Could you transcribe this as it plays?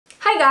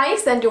Hi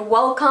guys, and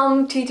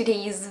welcome to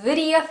today's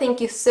video. Thank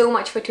you so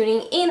much for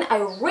tuning in. I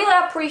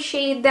really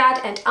appreciate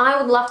that, and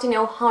I would love to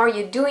know how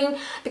you're doing,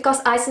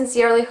 because I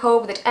sincerely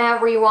hope that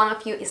every one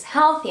of you is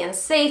healthy and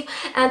safe.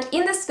 And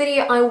in this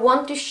video I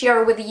want to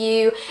share with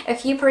you a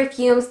few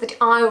perfumes that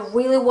I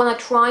really want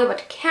to try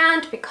but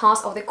can't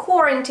because of the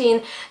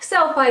quarantine,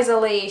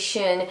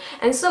 self-isolation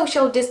and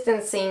social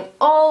distancing.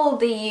 All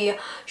the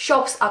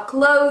shops are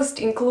closed,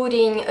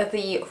 including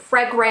the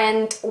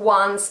fragrant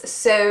ones,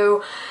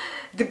 so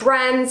the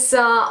brands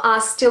are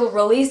still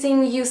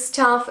releasing new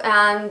stuff,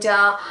 and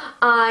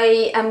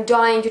I am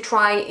dying to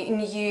try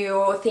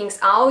new things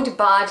out,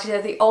 but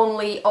the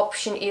only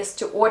option is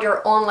to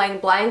order online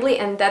blindly,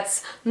 and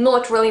that's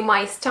not really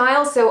my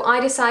style. So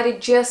I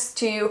decided just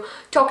to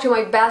talk to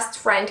my best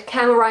friend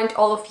Camera and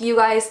all of you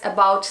guys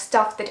about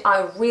stuff that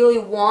I really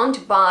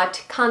want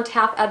but can't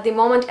have at the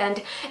moment.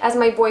 And as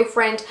my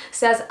boyfriend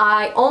says,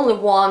 I only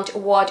want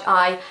what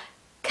I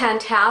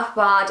can't have,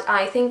 but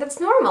I think that's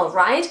normal,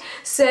 right?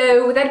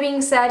 So with that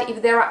being said,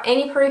 if there are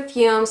any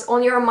perfumes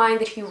on your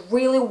mind that you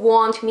really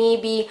want,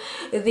 maybe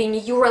the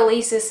new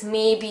releases,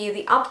 maybe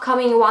the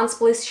upcoming ones,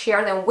 please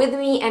share them with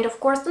me. And of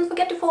course, don't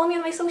forget to follow me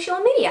on my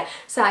social media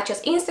such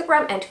as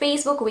Instagram and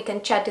Facebook. We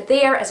can chat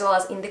there as well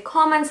as in the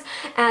comments,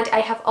 and I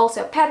have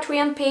also a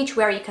Patreon page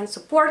where you can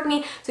support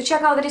me, so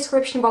check out the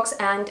description box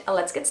and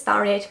let's get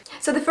started.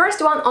 So the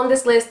first one on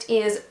this list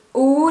is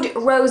Oud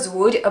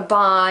Rosewood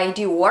by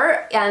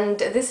Dior, and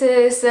this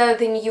is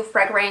the new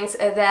fragrance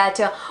that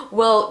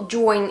will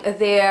join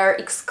their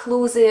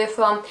exclusive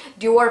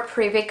Dior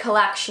Privé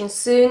collection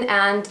soon,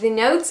 and the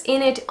notes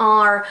in it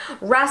are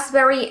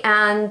raspberry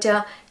and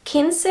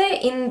quince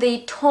in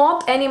the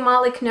top,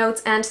 animalic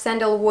notes and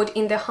sandalwood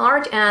in the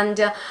heart,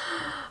 and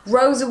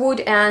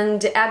rosewood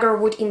and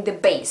agarwood in the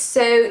base.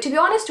 So to be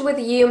honest with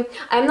you,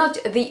 I'm not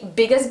the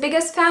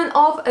biggest fan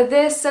of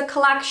this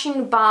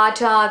collection, but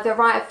there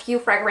are a few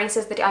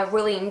fragrances that I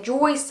really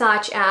enjoy,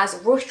 such as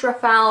Rouge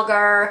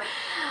Trafalgar,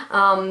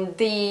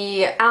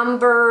 the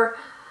amber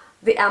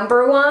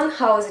one,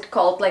 how is it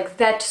called, like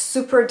that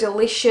super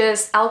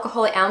delicious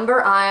alcoholic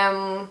amber. I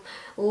am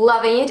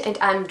loving it and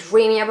I'm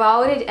dreaming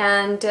about it.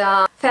 And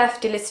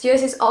Fève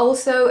Délicieuse is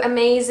also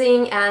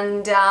amazing,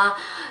 and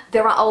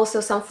there are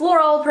also some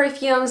floral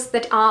perfumes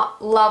that are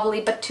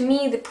lovely, but to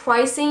me the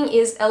pricing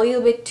is a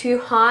little bit too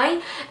high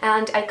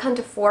and I can't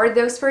afford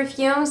those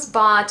perfumes,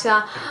 but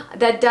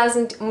that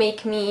doesn't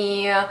make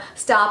me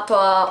stop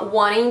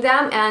wanting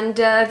them. And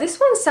this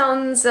one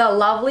sounds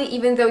lovely,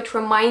 even though it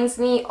reminds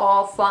me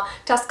of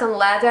Tuscan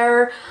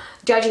leather,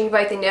 judging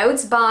by the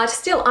notes, but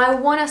still I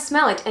want to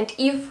smell it. And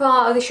if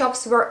the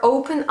shops were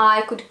open,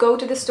 I could go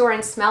to the store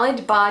and smell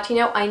it, but you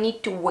know, I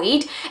need to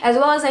wait, as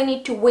well as I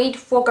need to wait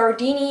for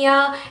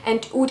Gardenia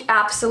and Oud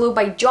Absolu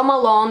by Jo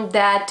Malone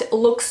that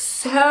looks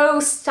so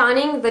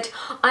stunning that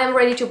I'm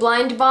ready to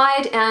blind buy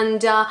it.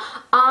 And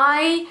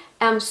I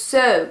am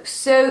so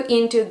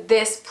into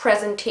this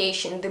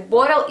presentation. The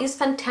bottle is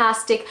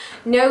fantastic.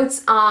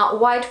 Notes are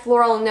white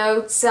floral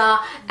notes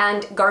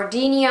and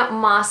gardenia,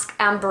 musk,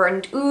 amber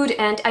and oud.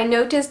 And I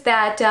noticed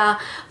that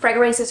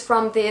fragrances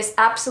from this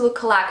Absolu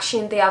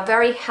collection, they are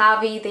very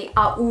heavy, they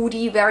are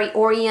oudi, very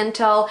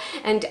oriental,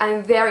 and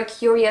I'm very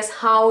curious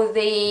how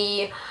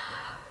they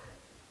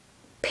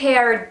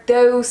pair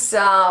those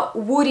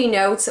woody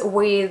notes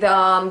with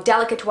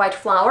delicate white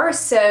flowers.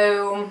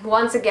 So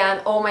once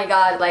again, oh my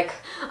god, like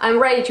I'm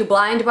ready to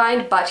blind buy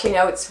it, but you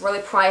know, it's really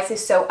pricey,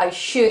 so I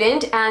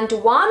shouldn't. And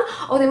one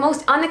of the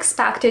most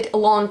unexpected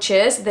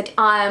launches that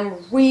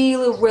I'm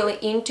really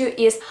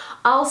into is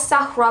Al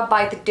Sahra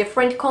by the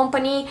Different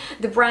Company,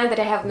 the brand that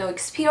I have no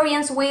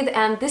experience with.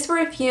 And this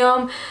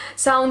perfume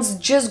sounds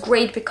just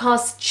great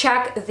because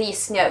check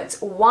these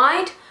notes: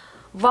 white,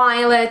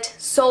 violet,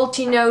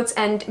 salty notes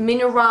and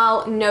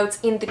mineral notes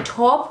in the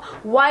top,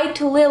 white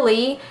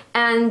lily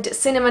and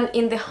cinnamon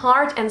in the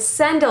heart, and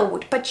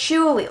sandalwood,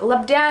 patchouli,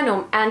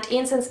 labdanum and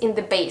incense in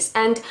the base.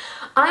 And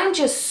I'm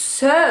just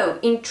so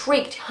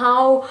intrigued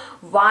how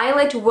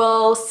violet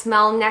will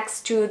smell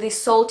next to the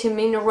salty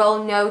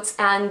mineral notes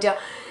and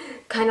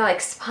kind of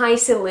like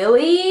spicy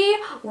lily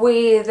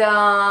with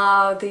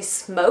the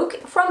smoke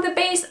from the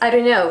base. I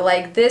don't know,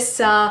 like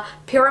this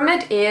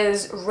pyramid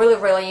is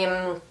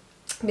really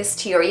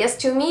mysterious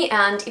to me.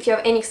 And if you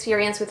have any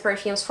experience with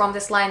perfumes from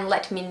this line,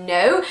 let me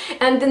know.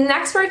 And the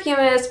next perfume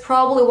is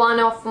probably one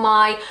of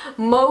my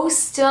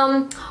most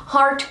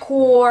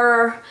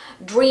hardcore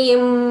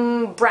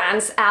dream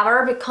brands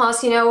ever,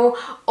 because you know,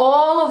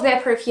 all of their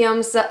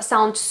perfumes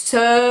sound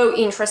so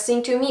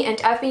interesting to me, and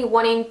I've been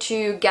wanting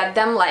to get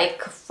them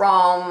like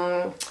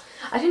from,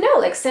 I don't know,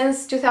 like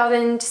since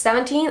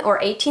 2017 or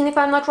 18 if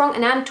I'm not wrong.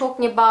 And I'm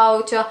talking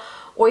about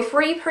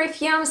Oeufry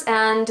perfumes,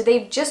 and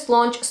they've just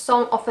launched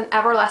Song of an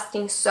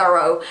Everlasting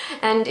Sorrow,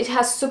 and it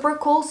has super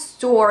cool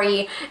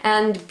story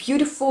and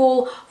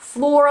beautiful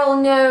floral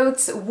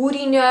notes,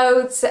 woody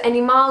notes,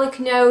 animalic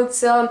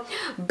notes,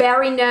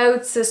 berry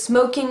notes,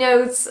 smoky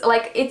notes.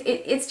 Like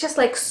it's just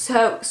like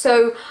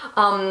so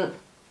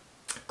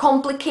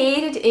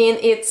complicated in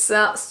its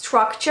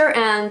structure,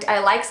 and I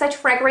like such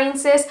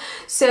fragrances.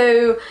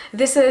 So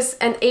this is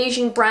an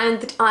Asian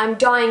brand that I'm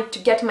dying to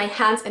get my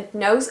hands and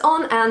nose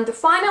on. And the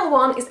final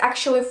one is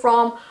actually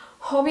from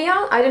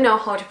Hobia. I don't know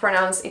how to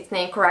pronounce its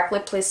name correctly,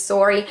 please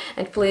sorry,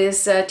 and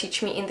please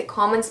teach me in the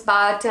comments,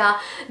 but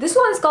this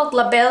one is called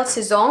La Belle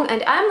Saison,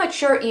 and I'm not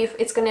sure if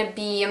it's gonna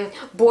be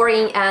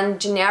boring and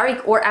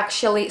generic or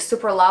actually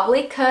super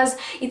lovely, because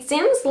it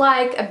seems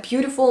like a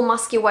beautiful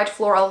musky white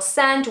floral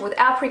scent with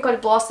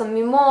apricot blossom,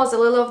 mimosa,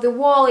 lily of the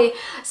valley,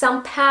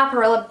 some pepper,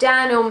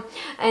 labdanum,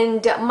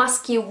 and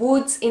musky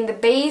woods in the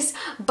base.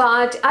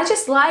 But I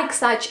just like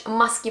such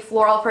musky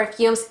floral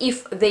perfumes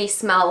if they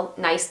smell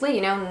nicely,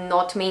 you know,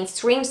 not mainstream.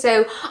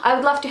 So I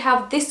would love to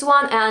have this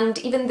one, and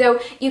even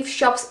though if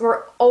shops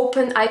were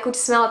open I could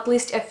smell at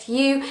least a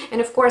few, and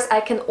of course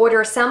I can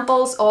order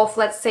samples of,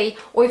 let's say,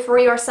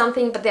 Euphoria or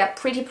something, but they're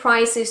pretty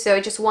pricey, so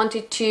I just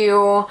wanted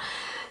to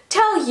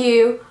tell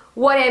you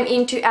what I'm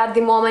into at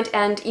the moment,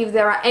 and if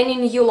there are any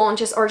new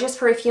launches or just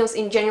perfumes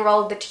in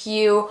general that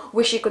you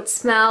wish you could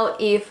smell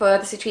if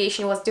the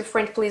situation was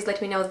different, please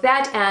let me know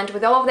that. And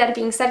with all of that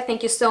being said,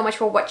 thank you so much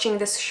for watching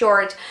this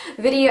short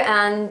video,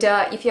 and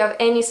if you have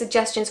any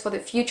suggestions for the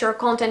future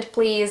content,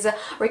 please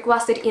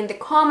request it in the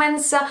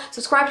comments.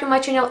 Subscribe to my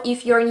channel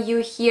if you're new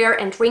here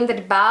and ring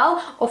that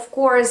bell. Of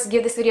course,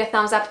 give this video a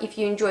thumbs up if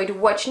you enjoyed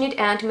watching it,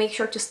 and make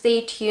sure to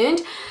stay tuned.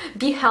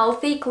 Be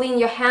healthy, clean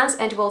your hands,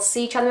 and we'll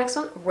see each other next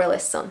one really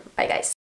soon. Bye guys.